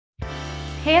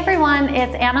Hey everyone,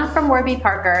 it's Anna from Warby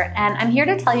Parker, and I'm here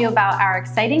to tell you about our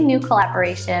exciting new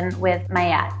collaboration with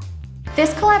Maiyet.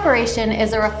 This collaboration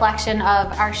is a reflection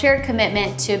of our shared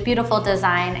commitment to beautiful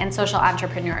design and social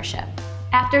entrepreneurship.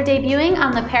 After debuting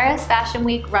on the Paris Fashion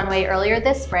Week runway earlier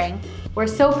this spring, we're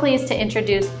so pleased to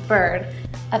introduce Bird,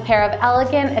 a pair of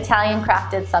elegant Italian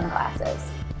crafted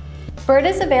sunglasses. Bird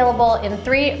is available in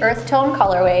 3 earth tone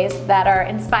colorways that are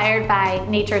inspired by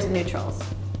nature's neutrals.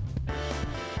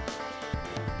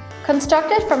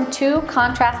 Constructed from 2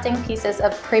 contrasting pieces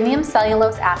of premium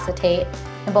cellulose acetate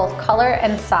in both color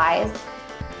and size,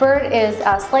 Bird is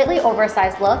a slightly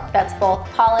oversized look that's both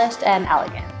polished and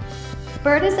elegant.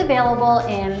 Bird is available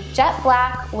in jet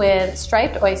black with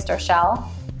striped oyster shell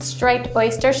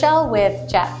with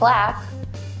jet black,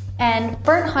 and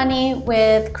burnt honey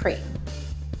with cream.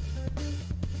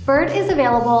 Bird is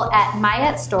available at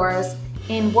Maiyet stores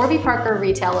in Warby Parker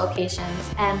retail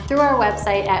locations and through our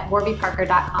website at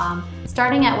warbyparker.com,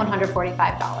 starting at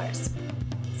 $145.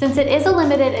 Since it is a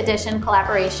limited edition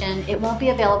collaboration, it won't be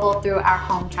available through our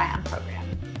home try-on program.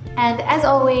 And as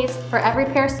always, for every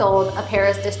pair sold, a pair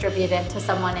is distributed to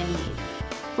someone in need.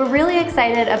 We're really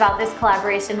excited about this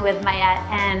collaboration with Maiyet,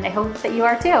 and I hope that you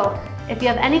are too. If you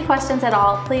have any questions at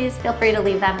all, please feel free to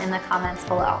leave them in the comments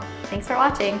below. Thanks for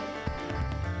watching.